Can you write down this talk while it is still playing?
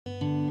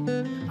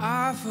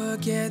I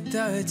forget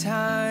the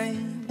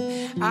time,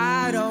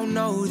 I don't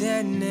know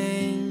their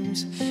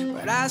names,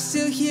 but I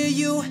still hear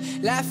you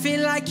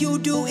laughing like you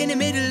do in the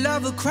middle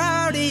of a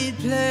crowded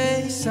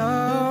place.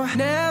 So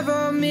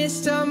never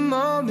missed a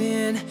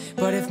moment,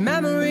 but if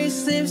memory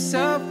slips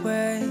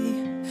away,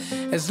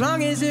 as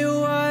long as it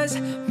was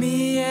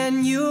me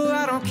and you,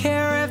 I don't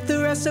care if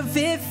the rest of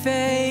it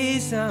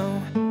fades.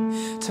 No,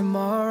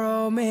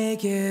 tomorrow may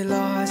get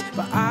lost,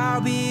 but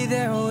I'll be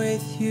there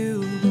with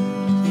you.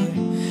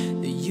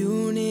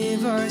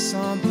 Universe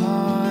on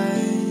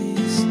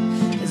pause,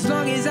 as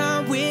long as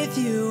I'm with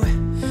you.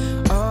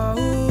 Oh,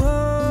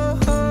 oh,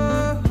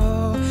 oh,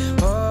 oh,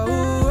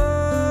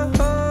 oh,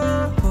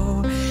 oh,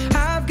 oh.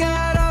 I've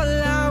got all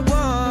I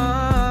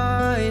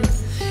want,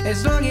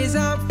 as long as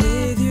I'm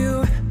with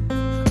you.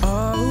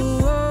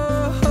 Oh,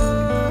 oh,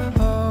 oh,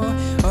 oh,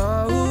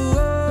 oh,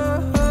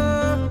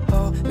 oh,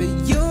 oh. The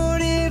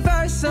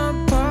universe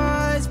on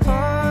pause,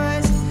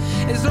 pause,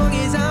 as long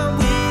as I'm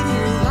with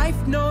you.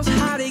 Life knows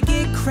how to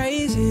get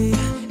crazy,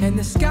 and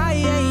the sky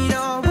ain't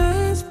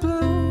always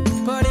blue,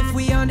 but if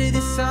we under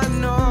the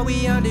sun or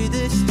we under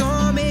the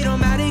storm, it don't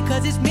matter,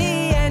 cause it's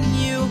me and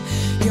you.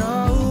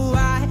 Yo,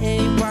 I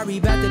ain't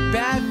worried about the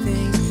bad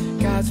things,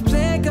 God's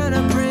plan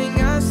gonna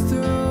bring us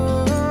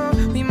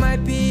through. We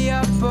might be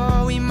up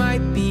or we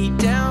might be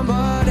down,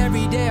 but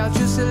every day I'll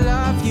choose to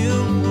love you.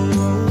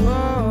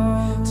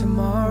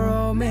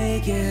 Tomorrow may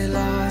get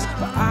lost,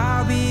 but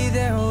I'll be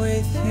there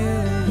with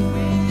you.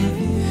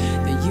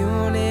 The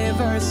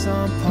universe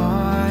on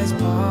pause,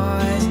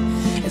 pause,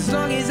 as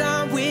long as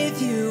I'm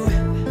with you.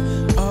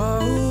 Oh,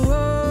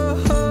 oh,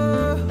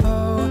 oh,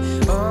 oh,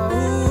 oh,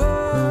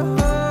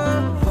 oh,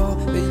 oh.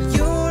 The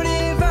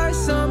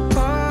universe on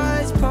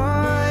pause,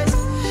 pause,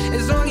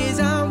 as long as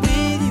I'm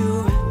with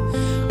you.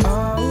 Oh,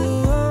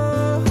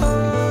 oh, oh,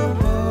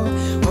 oh,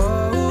 oh,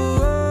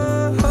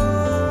 oh,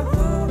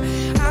 oh.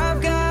 I've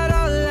got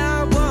all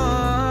I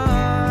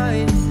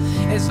want,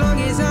 as long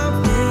as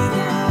I'm with you.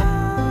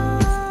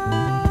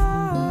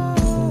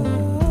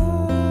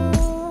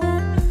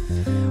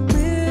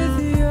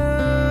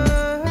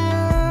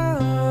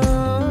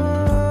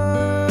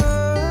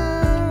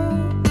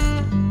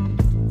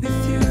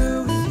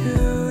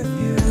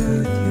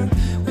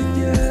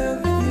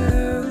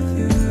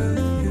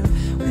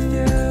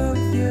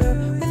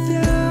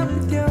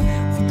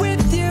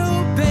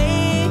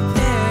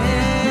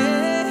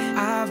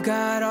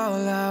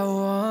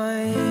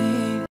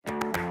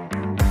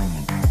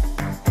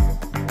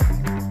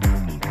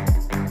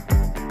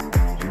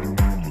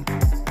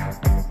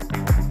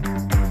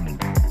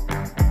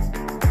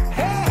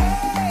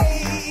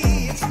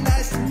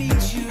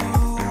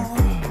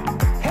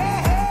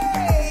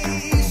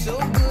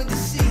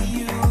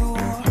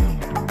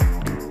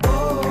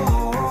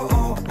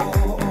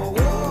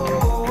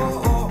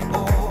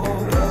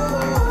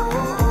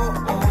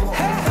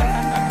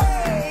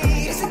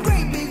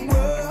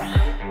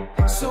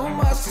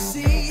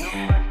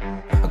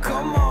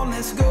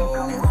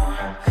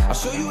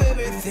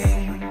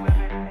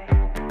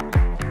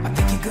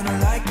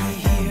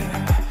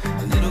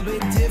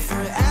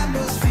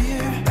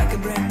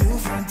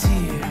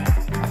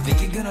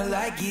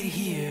 Like it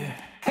here.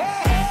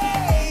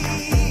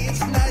 Hey,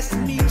 it's nice to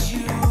meet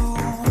you.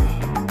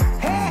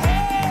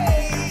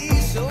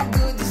 Hey, so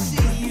good to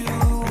see you.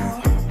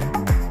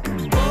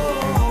 Oh,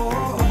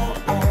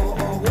 oh,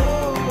 oh,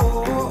 oh,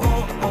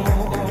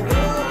 oh,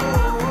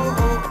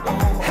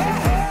 oh.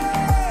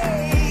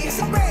 Hey, it's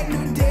a brand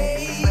new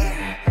day,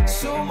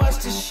 so much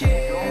to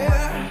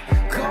share.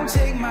 Come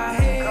take my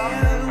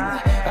hand,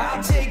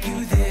 I'll take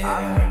you there.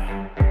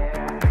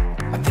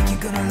 I think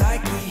you're gonna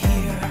like it here.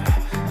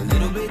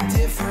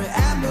 Different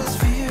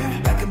atmosphere,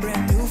 like a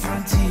brand new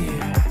frontier.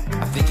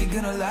 I think you're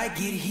gonna like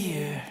it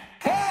here.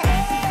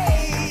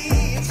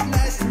 Hey, it's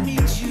nice to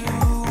meet you.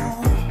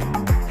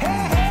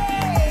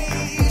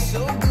 Hey,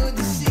 so good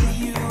to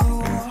see you.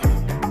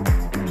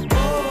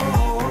 Oh,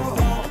 oh,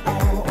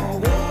 oh,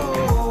 oh, oh,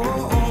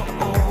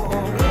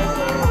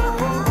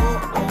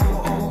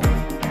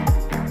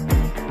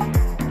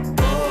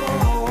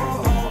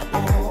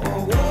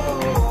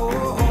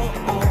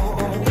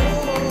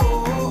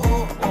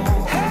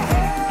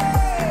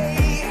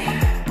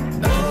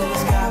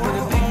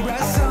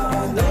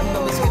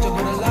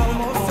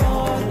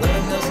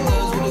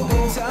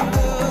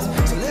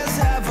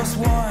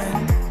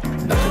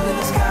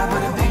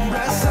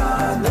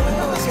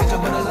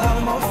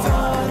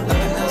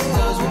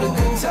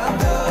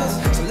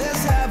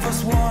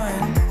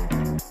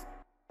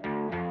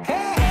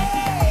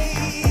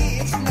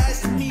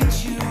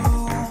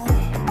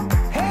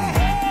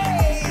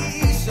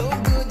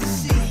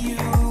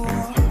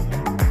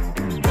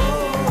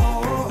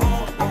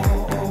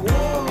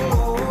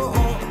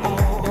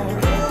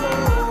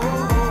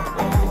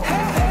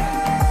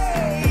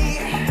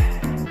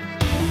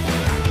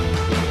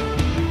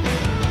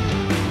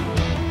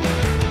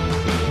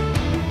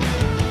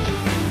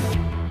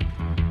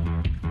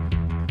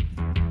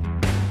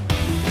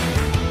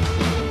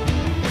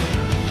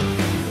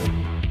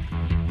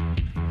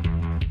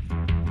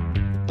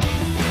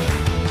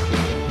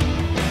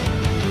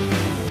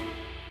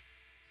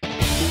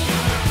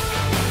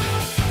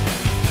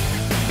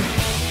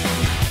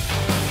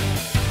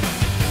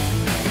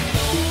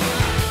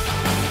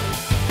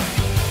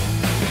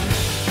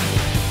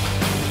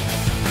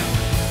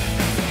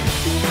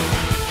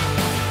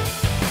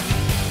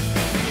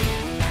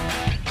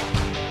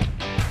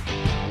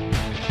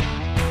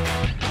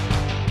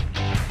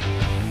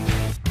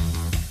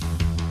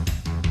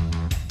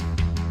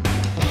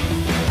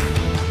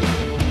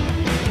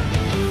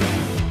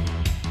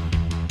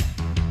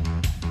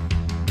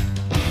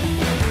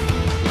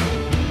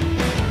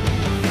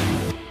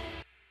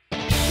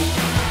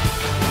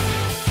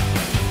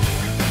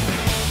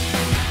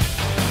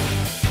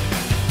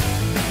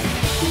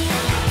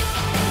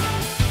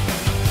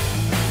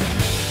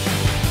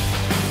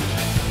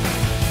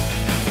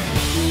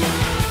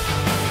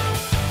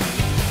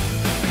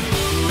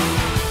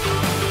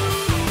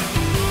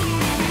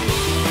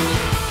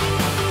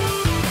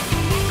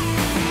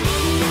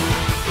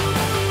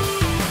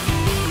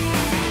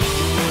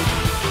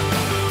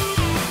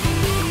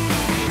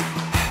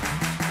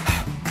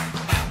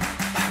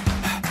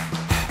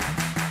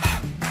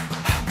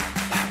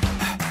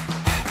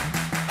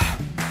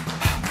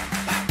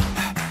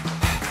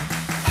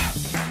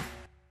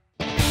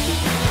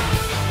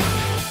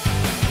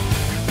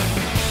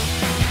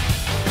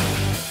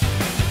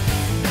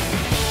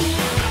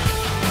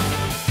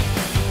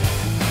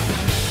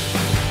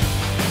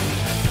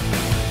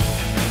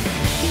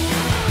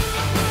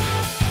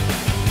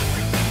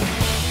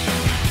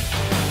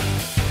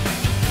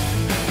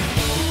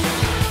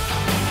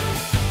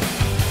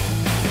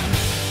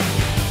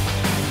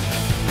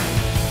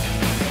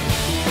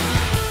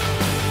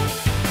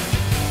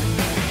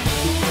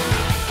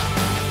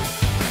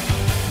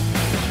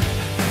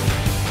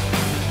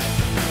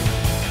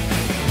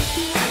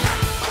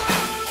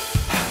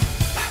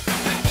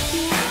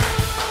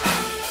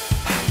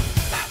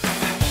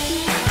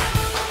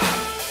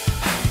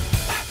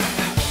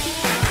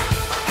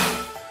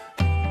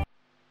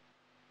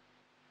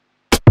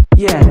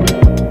 Yeah.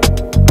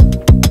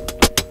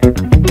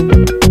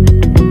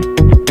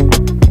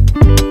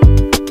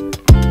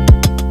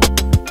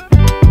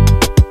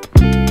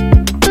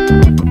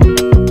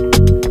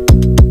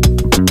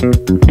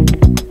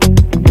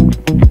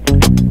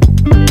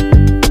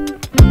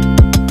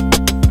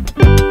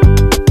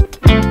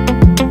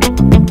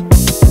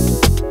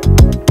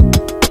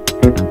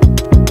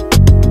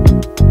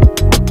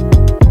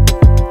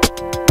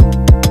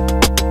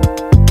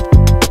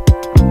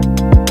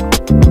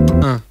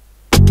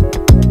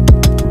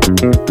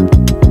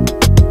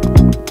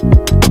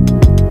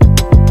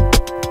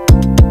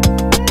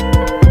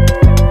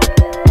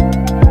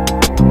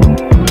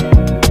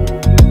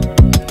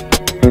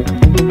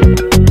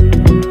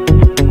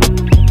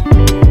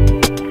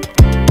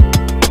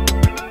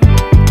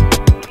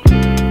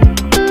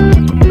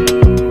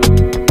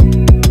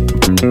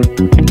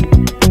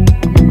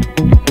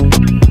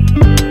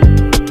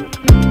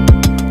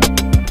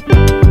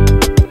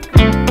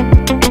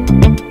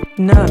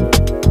 No.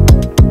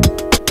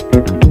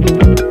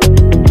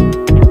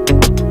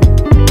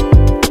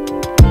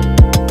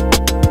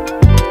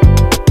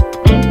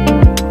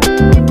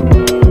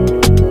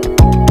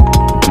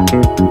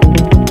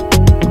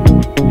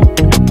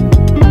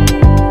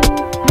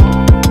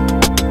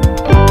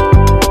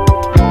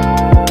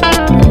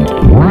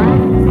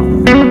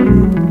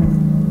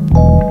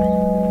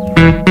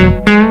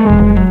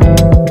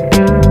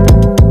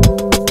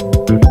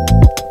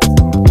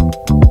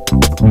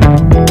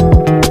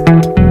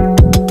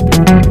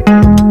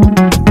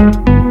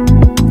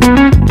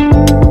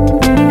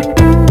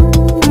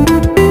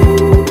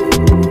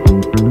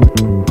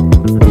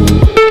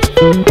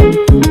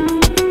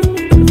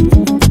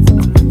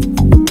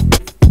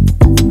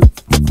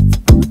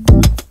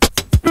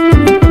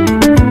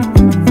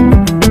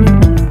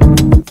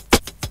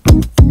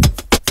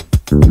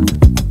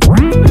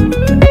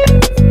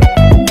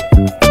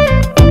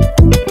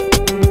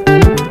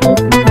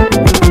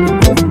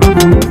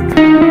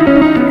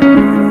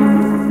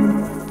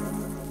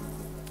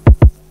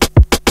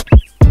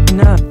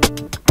 No.